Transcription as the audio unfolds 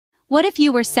What if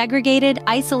you were segregated,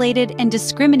 isolated, and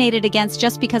discriminated against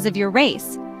just because of your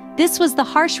race? This was the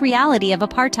harsh reality of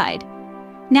apartheid.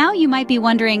 Now you might be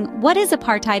wondering, what is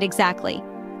apartheid exactly?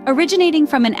 Originating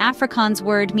from an Afrikaans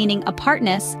word meaning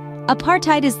apartness,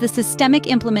 apartheid is the systemic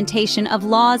implementation of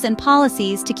laws and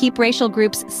policies to keep racial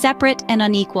groups separate and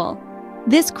unequal.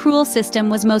 This cruel system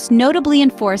was most notably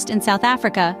enforced in South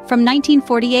Africa from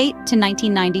 1948 to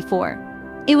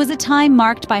 1994. It was a time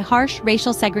marked by harsh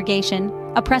racial segregation,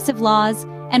 oppressive laws,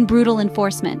 and brutal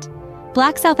enforcement.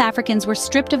 Black South Africans were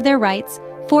stripped of their rights,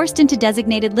 forced into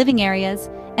designated living areas,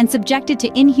 and subjected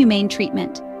to inhumane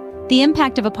treatment. The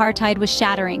impact of apartheid was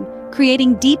shattering,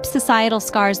 creating deep societal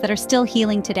scars that are still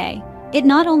healing today. It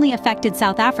not only affected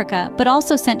South Africa, but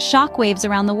also sent shockwaves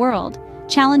around the world,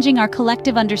 challenging our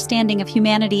collective understanding of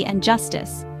humanity and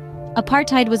justice.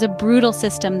 Apartheid was a brutal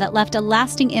system that left a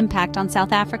lasting impact on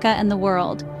South Africa and the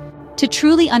world. To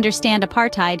truly understand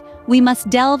apartheid, we must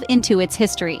delve into its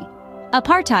history.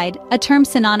 Apartheid, a term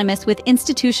synonymous with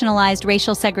institutionalized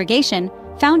racial segregation,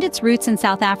 found its roots in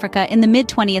South Africa in the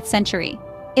mid-20th century.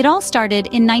 It all started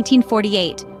in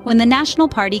 1948, when the National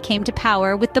Party came to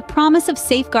power with the promise of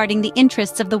safeguarding the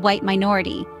interests of the white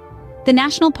minority. The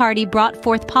National Party brought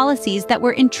forth policies that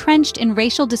were entrenched in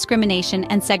racial discrimination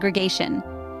and segregation.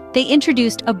 They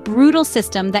introduced a brutal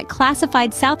system that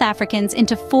classified South Africans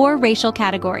into 4 racial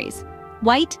categories: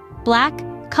 white, black,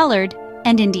 colored,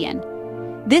 and Indian.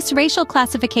 This racial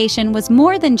classification was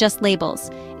more than just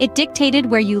labels. It dictated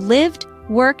where you lived,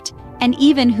 worked, and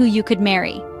even who you could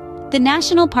marry. The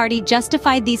National Party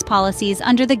justified these policies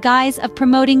under the guise of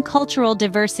promoting cultural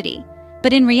diversity.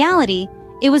 But in reality,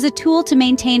 it was a tool to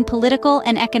maintain political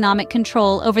and economic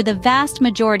control over the vast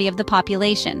majority of the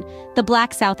population, the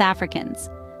Black South Africans.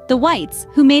 The whites,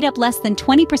 who made up less than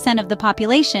 20% of the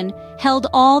population, held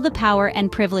all the power and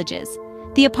privileges.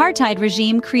 The apartheid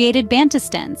regime created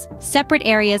Bantustans, separate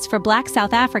areas for Black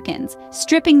South Africans,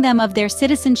 stripping them of their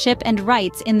citizenship and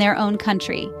rights in their own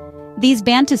country. These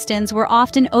Bantustans were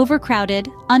often overcrowded,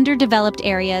 underdeveloped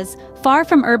areas, far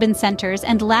from urban centers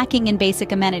and lacking in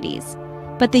basic amenities.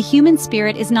 But the human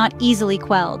spirit is not easily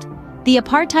quelled. The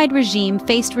apartheid regime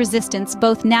faced resistance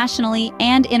both nationally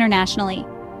and internationally.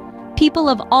 People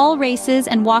of all races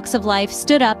and walks of life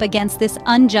stood up against this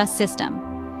unjust system.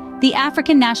 The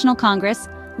African National Congress,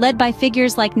 led by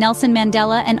figures like Nelson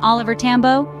Mandela and Oliver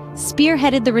Tambo,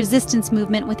 spearheaded the resistance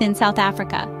movement within South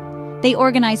Africa. They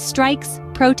organized strikes,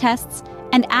 protests,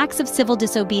 and acts of civil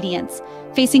disobedience,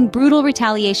 facing brutal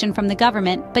retaliation from the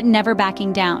government but never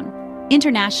backing down.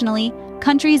 Internationally,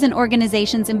 countries and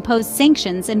organizations imposed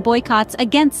sanctions and boycotts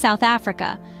against South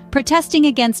Africa, protesting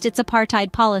against its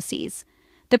apartheid policies.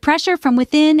 The pressure from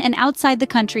within and outside the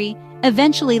country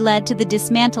eventually led to the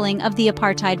dismantling of the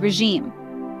apartheid regime.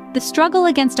 The struggle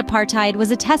against apartheid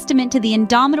was a testament to the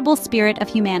indomitable spirit of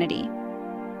humanity.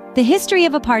 The history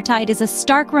of apartheid is a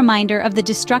stark reminder of the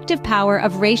destructive power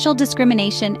of racial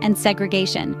discrimination and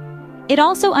segregation. It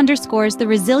also underscores the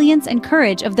resilience and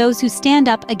courage of those who stand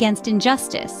up against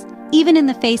injustice, even in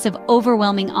the face of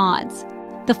overwhelming odds.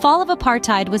 The fall of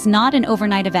apartheid was not an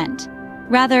overnight event.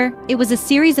 Rather, it was a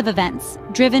series of events,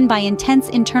 driven by intense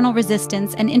internal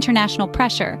resistance and international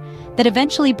pressure, that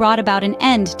eventually brought about an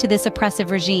end to this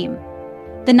oppressive regime.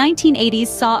 The 1980s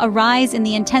saw a rise in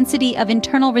the intensity of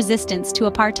internal resistance to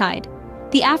apartheid.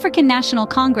 The African National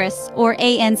Congress, or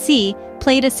ANC,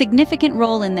 played a significant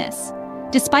role in this.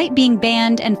 Despite being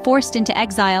banned and forced into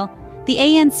exile, the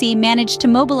ANC managed to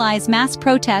mobilize mass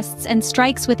protests and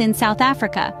strikes within South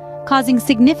Africa, causing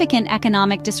significant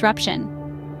economic disruption.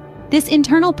 This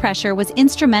internal pressure was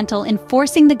instrumental in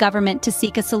forcing the government to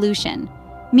seek a solution.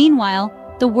 Meanwhile,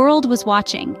 the world was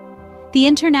watching. The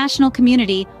international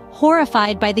community,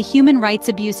 horrified by the human rights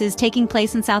abuses taking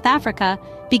place in South Africa,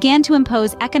 began to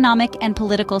impose economic and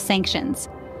political sanctions.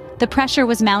 The pressure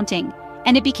was mounting,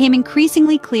 and it became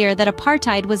increasingly clear that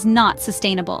apartheid was not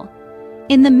sustainable.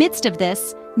 In the midst of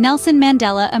this, Nelson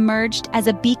Mandela emerged as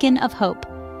a beacon of hope.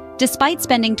 Despite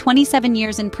spending 27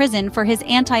 years in prison for his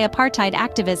anti-apartheid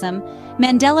activism,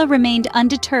 Mandela remained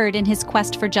undeterred in his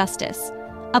quest for justice.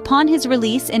 Upon his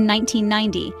release in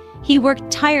 1990, he worked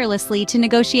tirelessly to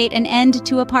negotiate an end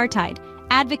to apartheid,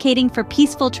 advocating for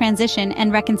peaceful transition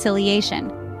and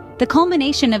reconciliation. The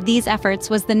culmination of these efforts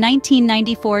was the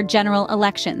 1994 general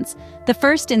elections, the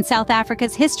first in South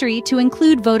Africa's history to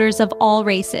include voters of all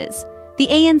races. The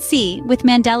ANC, with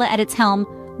Mandela at its helm,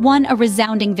 won a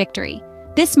resounding victory.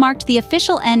 This marked the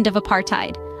official end of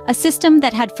apartheid, a system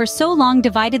that had for so long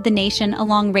divided the nation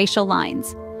along racial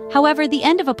lines. However, the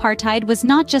end of apartheid was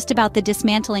not just about the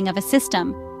dismantling of a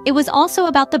system. It was also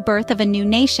about the birth of a new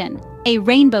nation, a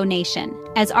rainbow nation.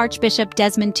 as Archbishop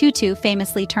Desmond Tutu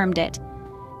famously termed it.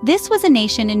 This was a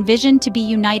nation envisioned to be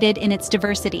united in its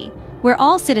diversity, where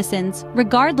all citizens,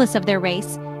 regardless of their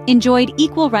race, enjoyed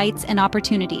equal rights and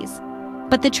opportunities.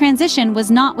 But the transition was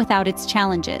not without its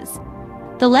challenges.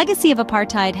 The legacy of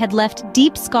apartheid had left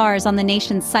deep scars on the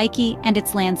nation's psyche and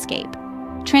its landscape.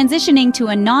 Transitioning to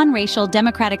a non-racial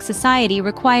democratic society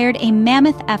required a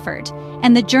mammoth effort,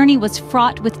 and the journey was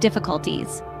fraught with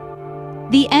difficulties.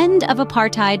 The end of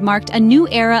apartheid marked a new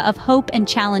era of hope and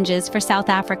challenges for South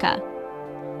Africa.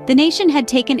 The nation had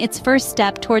taken its first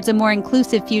step towards a more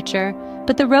inclusive future,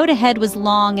 but the road ahead was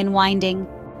long and winding.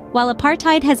 While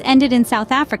apartheid has ended in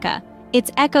South Africa,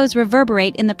 its echoes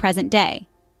reverberate in the present day.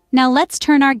 Now let's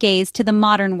turn our gaze to the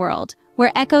modern world,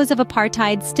 where echoes of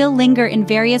apartheid still linger in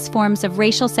various forms of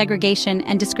racial segregation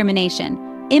and discrimination,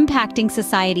 impacting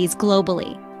societies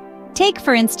globally. Take,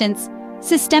 for instance,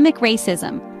 systemic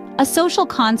racism, a social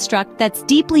construct that's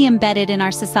deeply embedded in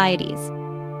our societies.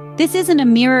 This isn't a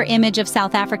mirror image of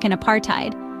South African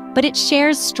apartheid, but it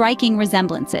shares striking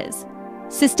resemblances.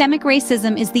 Systemic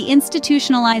racism is the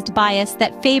institutionalized bias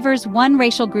that favors one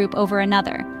racial group over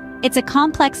another. It's a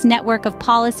complex network of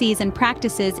policies and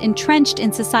practices entrenched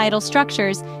in societal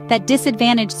structures that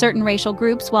disadvantage certain racial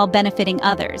groups while benefiting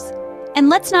others. And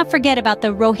let's not forget about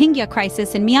the Rohingya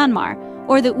crisis in Myanmar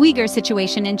or the Uyghur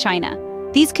situation in China.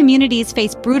 These communities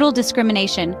face brutal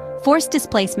discrimination, forced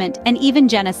displacement, and even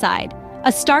genocide,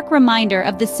 a stark reminder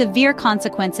of the severe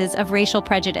consequences of racial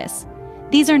prejudice.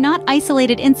 These are not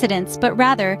isolated incidents, but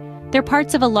rather, they're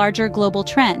parts of a larger global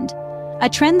trend. A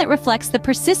trend that reflects the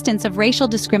persistence of racial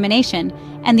discrimination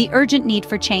and the urgent need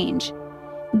for change.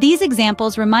 These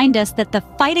examples remind us that the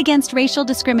fight against racial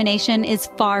discrimination is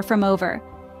far from over.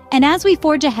 And as we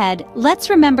forge ahead, let's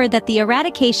remember that the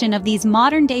eradication of these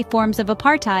modern-day forms of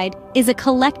apartheid is a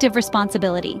collective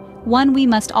responsibility, one we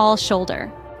must all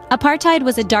shoulder. Apartheid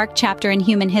was a dark chapter in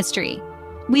human history.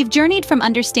 We've journeyed from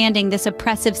understanding this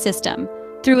oppressive system,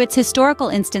 through its historical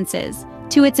instances,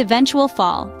 to its eventual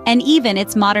fall, and even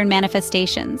its modern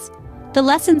manifestations. The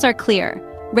lessons are clear.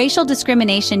 Racial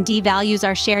discrimination devalues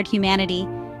our shared humanity,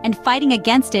 and fighting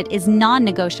against it is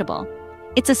non-negotiable.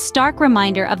 It's a stark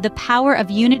reminder of the power of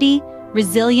unity,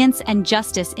 resilience, and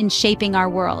justice in shaping our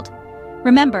world.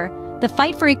 Remember, the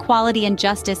fight for equality and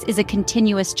justice is a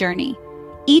continuous journey.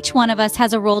 Each one of us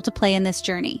has a role to play in this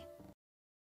journey.